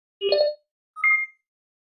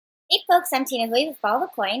Hey folks, I'm Tina Hui with Follow the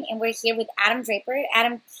Coin, and we're here with Adam Draper.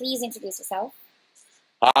 Adam, please introduce yourself.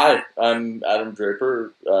 Hi, I'm Adam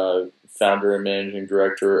Draper, founder and managing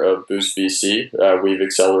director of Boost VC. We've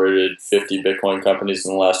accelerated 50 Bitcoin companies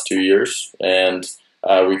in the last 2 years, and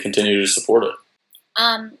we continue to support it.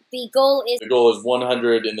 The goal is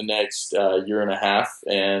 100 in the next year and a half,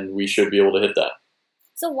 and we should be able to hit that.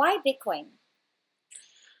 So why Bitcoin?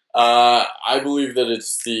 I believe that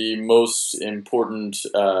it's the most important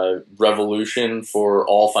revolution for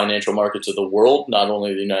all financial markets of the world, not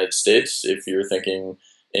only the United States. If you're thinking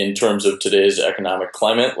in terms of today's economic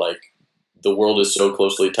climate, like the world is so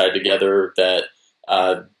closely tied together that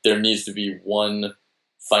there needs to be one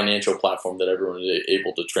financial platform that everyone is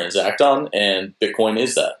able to transact on, and Bitcoin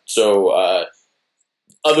is that. So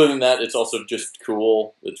other than that, it's also just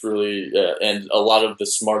cool. It's really, and a lot of the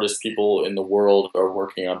smartest people in the world are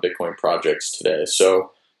working on Bitcoin projects today.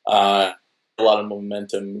 So a lot of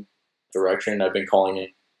momentum direction. I've been calling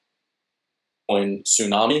it Bitcoin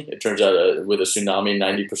tsunami. It turns out with a tsunami,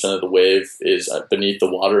 90% of the wave is beneath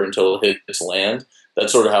the water until it hits land.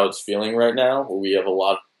 That's sort of how it's feeling right now. We have a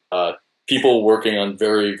lot of people working on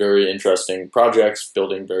very, very interesting projects,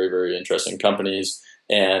 building very, very interesting companies.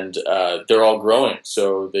 And they're all growing,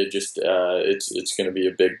 so they just it's going to be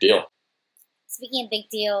a big deal. Speaking of big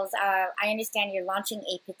deals, I understand you're launching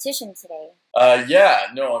a petition today.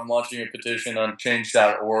 I'm launching a petition on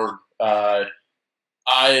change.org.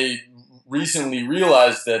 I recently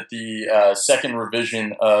realized that the second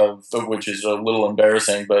revision of which is a little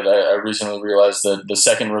embarrassing, but I recently realized that the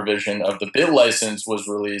second revision of the bit license was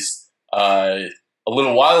released a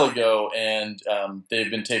little while ago, and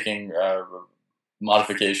they've been taking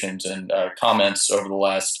modifications and comments over the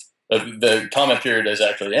last, the comment period has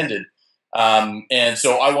actually ended. And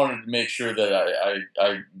so I wanted to make sure that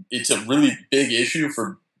it's a really big issue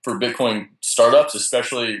for Bitcoin startups,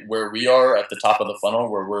 especially where we are at the top of the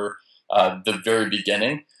funnel, where we're the very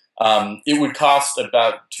beginning. It would cost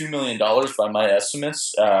about $2 million by my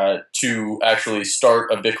estimates to actually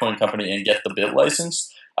start a Bitcoin company and get the bit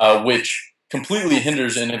license, which completely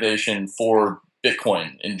hinders innovation for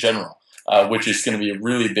Bitcoin in general. Which is going to be a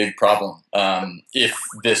really big problem if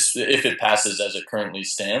it passes as it currently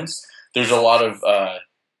stands. There's a lot of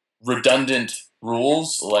redundant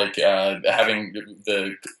rules, like having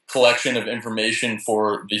the collection of information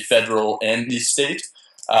for the federal and the state,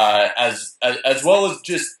 as well as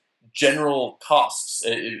just general costs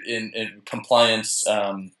in compliance,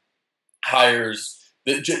 hires.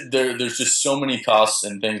 There's just so many costs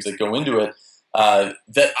and things that go into it.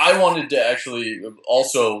 That I wanted to actually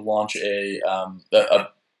also launch a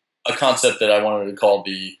concept that I wanted to call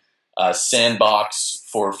the sandbox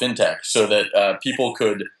for FinTech, so that people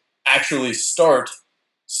could actually start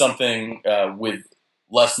something with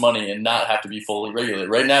less money and not have to be fully regulated.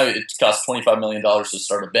 Right now, it costs $25 million to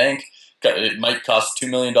start a bank. It might cost $2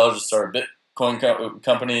 million to start a Bitcoin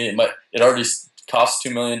company. It already costs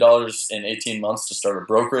 $2 million in 18 months to start a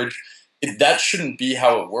brokerage. That shouldn't be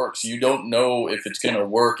how it works. You don't know if it's going to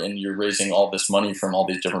work, and you're raising all this money from all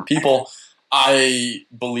these different people. I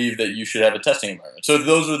believe that you should have a testing environment. So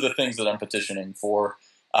those are the things that I'm petitioning for.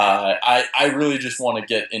 I really just want to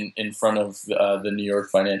get in front of the New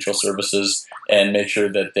York financial services and make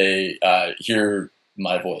sure that they hear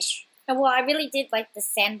my voice. Well, I really did like the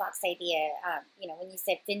sandbox idea. When you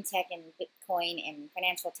said FinTech and Bitcoin and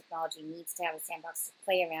financial technology needs to have a sandbox to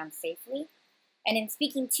play around safely. And in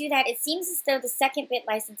speaking to that, it seems as though the second bit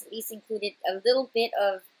license at least included a little bit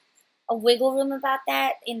of a wiggle room about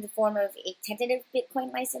that in the form of a tentative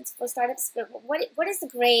Bitcoin license for startups. But what is the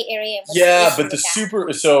gray area? But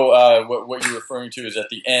what you're referring to is at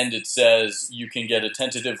the end it says you can get a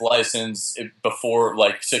tentative license before,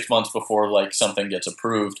 like 6 months before, like something gets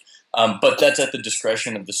approved. But that's at the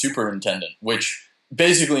discretion of the superintendent, which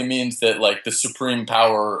basically means that like the supreme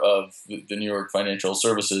power of the New York financial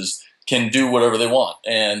services can do whatever they want,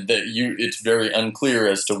 and that it's very unclear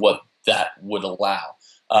as to what that would allow,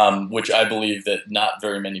 which I believe that not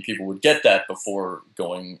very many people would get that before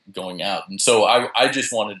going out. And so I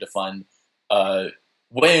just wanted to find a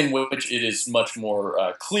way in which it is much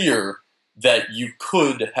more clear that you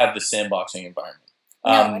could have the sandboxing environment.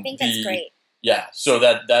 I think that's great. Yeah, so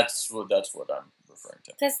that's what I'm referring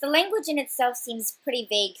to. Because the language in itself seems pretty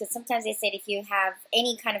vague, because sometimes they said if you have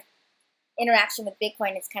any kind of interaction with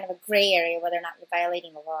Bitcoin, it's kind of a gray area whether or not you're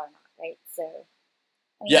violating the law or not, right? So,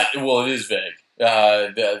 it is vague.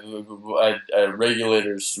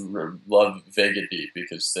 Regulators love vaguity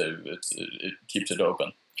because it keeps it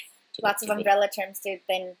open. Lots of umbrella terms to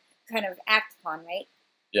then kind of act upon, right?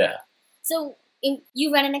 Yeah. So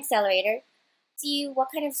you run an accelerator. what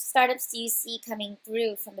kind of startups do you see coming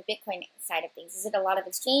through from the Bitcoin side of things? Is it a lot of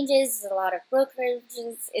exchanges? Is it a lot of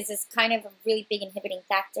brokerages? Is this kind of a really big inhibiting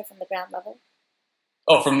factor from the ground level?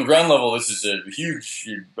 Oh, from the ground level, this is a huge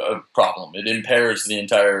problem. It impairs the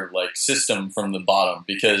entire system from the bottom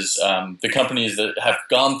because the companies that have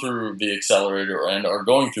gone through the accelerator and are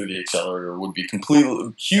going through the accelerator would be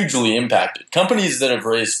hugely impacted. Companies that have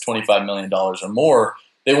raised $25 million or more,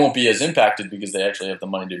 they won't be as impacted because they actually have the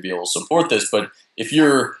money to be able to support this. But if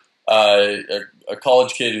you're a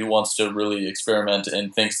college kid who wants to really experiment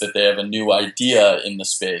and thinks that they have a new idea in the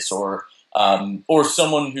space, or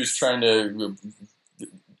someone who's trying to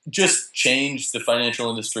just change the financial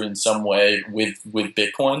industry in some way with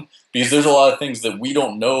Bitcoin, because there's a lot of things that we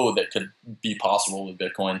don't know that could be possible with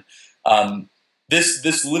Bitcoin.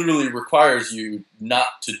 This literally requires you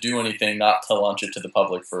not to do anything, not to launch it to the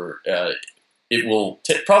public for. It will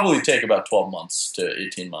probably take about 12 months to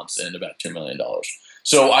 18 months and about $2 million.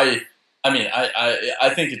 So I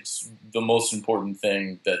think it's the most important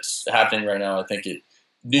thing that's happening right now. I think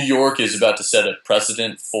New York is about to set a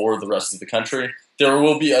precedent for the rest of the country. There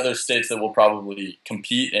will be other states that will probably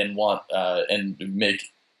compete and want and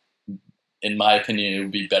make, in my opinion, it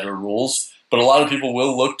would be better rules. But a lot of people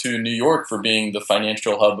will look to New York for being the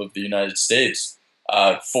financial hub of the United States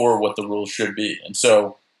for what the rules should be. And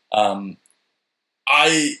so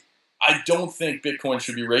I don't think Bitcoin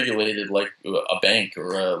should be regulated like a bank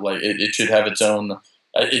or it should have its own.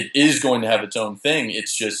 It is going to have its own thing.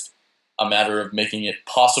 It's just a matter of making it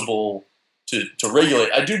possible to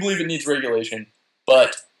regulate. I do believe it needs regulation,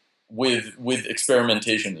 but with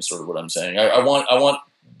experimentation is sort of what I'm saying. I want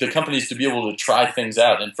the companies to be able to try things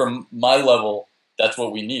out, and from my level, that's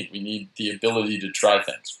what we need. We need the ability to try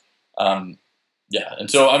things. Yeah, and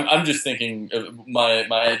so I'm just thinking my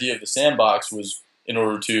idea of the sandbox was in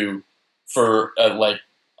order to for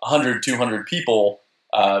 100, 200 people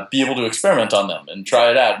be able to experiment on them and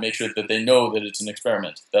try it out, make sure that they know that it's an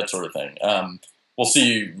experiment, that sort of thing. We'll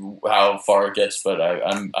see how far it gets, but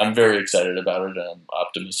I'm very excited about it, and I'm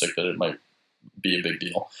optimistic that it might be a big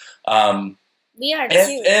deal. We are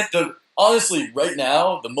too. And honestly, right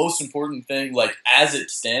now, the most important thing, as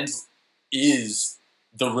it stands, is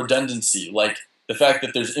the redundancy. The fact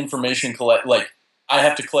that there's information I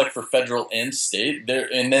have to collect for federal and state there,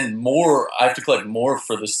 and then I have to collect more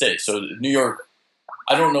for the state. So New York,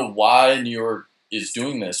 I don't know why New York is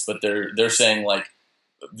doing this, but they're saying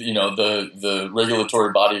the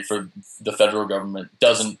regulatory body for the federal government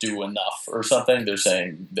doesn't do enough or something. They're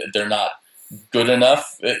saying that they're not good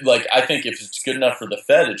enough. I think if it's good enough for the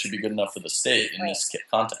Fed, it should be good enough for the state in this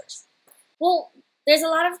context. Well, there's a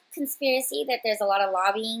lot of conspiracy that there's a lot of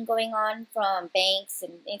lobbying going on from banks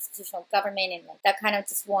and institutional government, and that kind of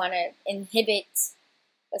just want to inhibit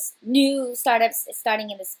new startups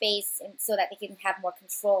starting in the space, and so that they can have more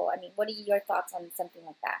control. I mean, what are your thoughts on something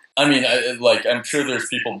like that? I mean, I'm sure there's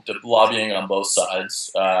people lobbying on both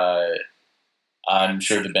sides. I'm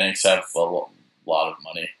sure the banks have a lot of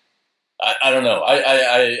money. I don't know.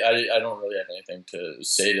 I don't really have anything to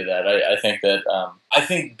say to that. I think that I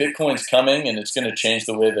think Bitcoin's coming, and it's going to change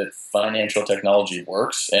the way that financial technology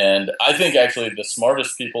works. And I think actually the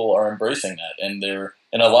smartest people are embracing that, and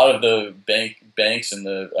a lot of the banks and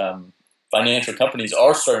the financial companies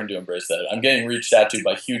are starting to embrace that. I'm getting reached out to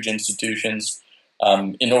by huge institutions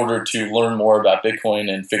in order to learn more about Bitcoin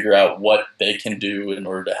and figure out what they can do in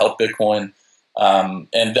order to help Bitcoin. So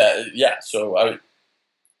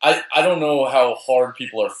I don't know how hard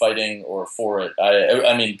people are fighting or for it.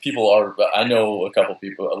 I mean, people are. I know a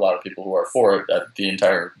lot of people who are for it, the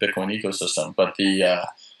entire Bitcoin ecosystem. But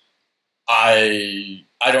I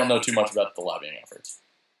don't know too much about the lobbying efforts.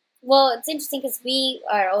 Well, it's interesting because we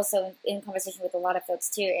are also in conversation with a lot of folks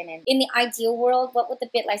too. And in the ideal world, what would the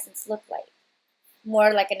Bit license look like?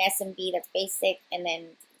 More like an SMB that's basic and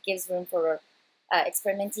then gives room for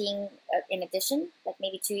experimenting in addition, like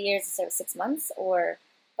maybe 2 years instead of 6 months, or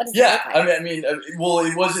what does it look like?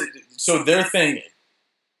 It wasn't. So their thing,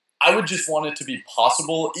 I would just want it to be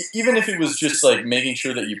possible, even if it was just making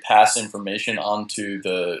sure that you pass information on to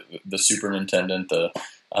the superintendent, the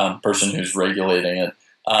person who's regulating it,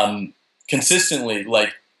 consistently.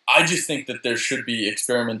 I just think that there should be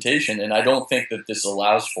experimentation, and I don't think that this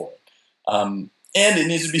allows for it. And it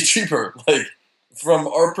needs to be cheaper. From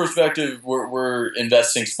our perspective, we're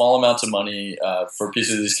investing small amounts of money for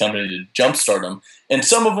pieces of this company to jumpstart them, and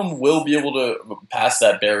some of them will be able to pass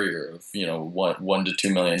that barrier of $1 to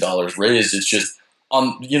 $2 million raised. It's just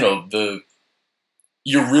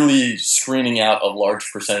you're really screening out a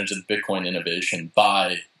large percentage of Bitcoin innovation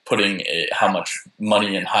by putting how much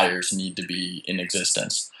money and hires need to be in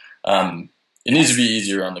existence. It needs to be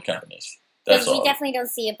easier on the companies. Because we all. definitely don't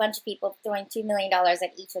see a bunch of people throwing $2 million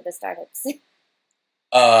at each of the startups.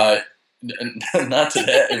 Not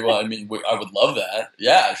today. Well, I mean, I would love that.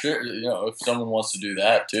 Yeah, sure. You know, if someone wants to do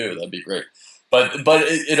that too, that'd be great. But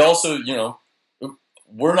it also, you know,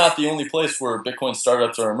 we're not the only place where Bitcoin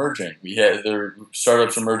startups are emerging. There are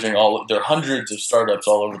startups emerging there are hundreds of startups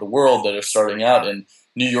all over the world that are starting out, and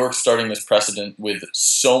New York's starting this precedent with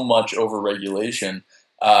so much overregulation.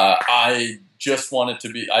 I just want it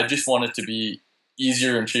to be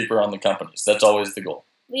easier and cheaper on the companies. That's always the goal.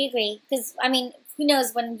 We agree. Because, I mean, who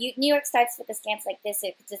knows, when New York starts with a stance like this,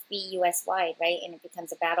 it could just be U.S.-wide, right? And it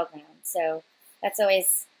becomes a battleground. So that's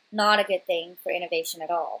always not a good thing for innovation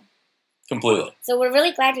at all. Completely. So we're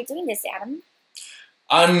really glad you're doing this, Adam.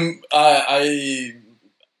 I'm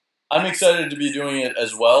excited to be doing it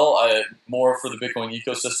as well. More for the Bitcoin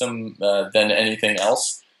ecosystem than anything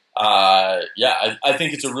else. Yeah, I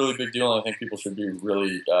think it's a really big deal, and I think people should be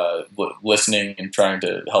really listening and trying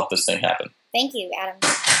to help this thing happen. Thank you, Adam.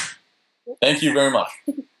 Thank you very much.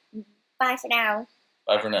 Bye for now.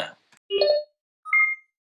 Bye for now.